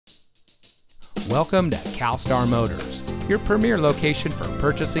Welcome to CalStar Motors, your premier location for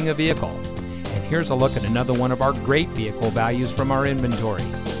purchasing a vehicle. And here's a look at another one of our great vehicle values from our inventory,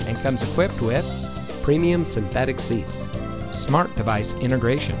 and comes equipped with premium synthetic seats, smart device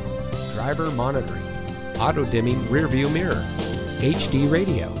integration, driver monitoring, auto-dimming rear view mirror, HD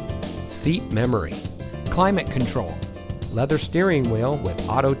radio, seat memory, climate control, leather steering wheel with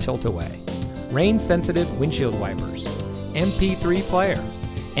auto tilt-away, rain-sensitive windshield wipers, MP3 player,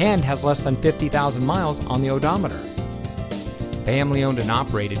 and has less than 50,000 miles on the odometer. Family-owned and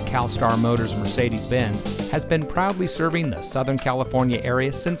operated CalStar Motors Mercedes-Benz has been proudly serving the Southern California area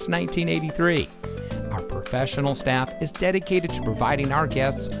since 1983. Our professional staff is dedicated to providing our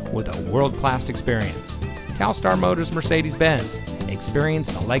guests with a world-class experience. CalStar Motors Mercedes-Benz, experience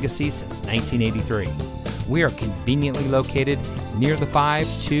the legacy since 1983. We are conveniently located near the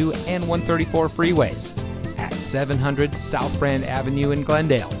 5, 2, and 134 freeways at 700 South Brand Avenue in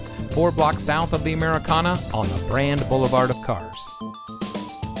Glendale, 4 blocks south of the Americana on the Brand Boulevard of Cars.